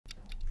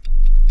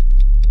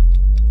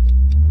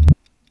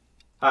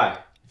Hi,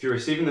 if you're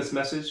receiving this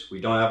message, we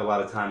don't have a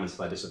lot of time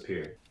until I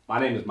disappear. My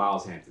name is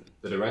Hampton,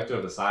 the director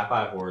of the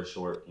sci-fi horror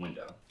short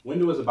Window.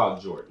 Window is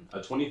about Jordan,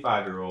 a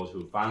 25-year-old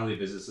who finally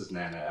visits his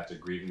Nana after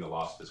grieving the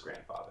loss of his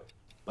grandfather.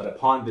 But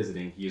upon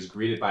visiting, he is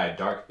greeted by a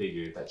dark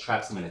figure that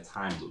traps him in a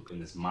time loop in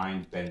this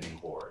mind-bending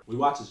horror. We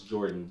watch as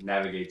Jordan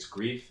navigates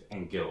grief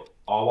and guilt,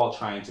 all while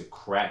trying to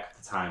crack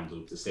the time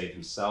loop to save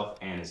himself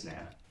and his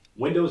Nana.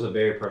 Window is a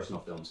very personal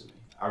film to me.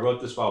 I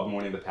wrote this while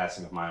mourning the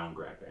passing of my own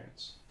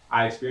grandparents.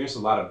 I experienced a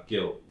lot of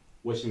guilt,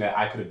 wishing that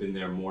I could have been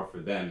there more for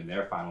them in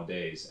their final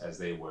days as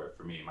they were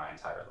for me my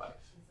entire life.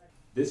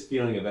 This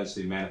feeling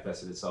eventually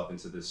manifested itself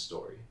into this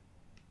story.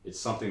 It's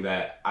something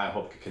that I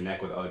hope can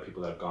connect with other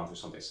people that have gone through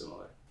something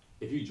similar.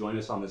 If you join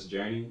us on this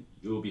journey,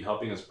 you will be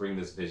helping us bring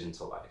this vision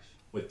to life.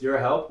 With your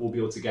help, we'll be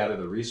able to gather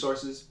the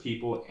resources,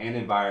 people, and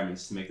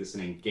environments to make this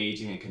an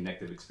engaging and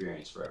connective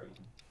experience for everyone.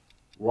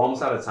 We're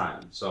almost out of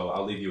time, so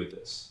I'll leave you with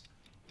this.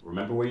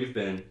 Remember where you've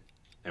been,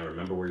 and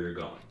remember where you're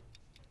going.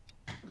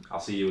 I'll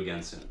see you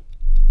again soon.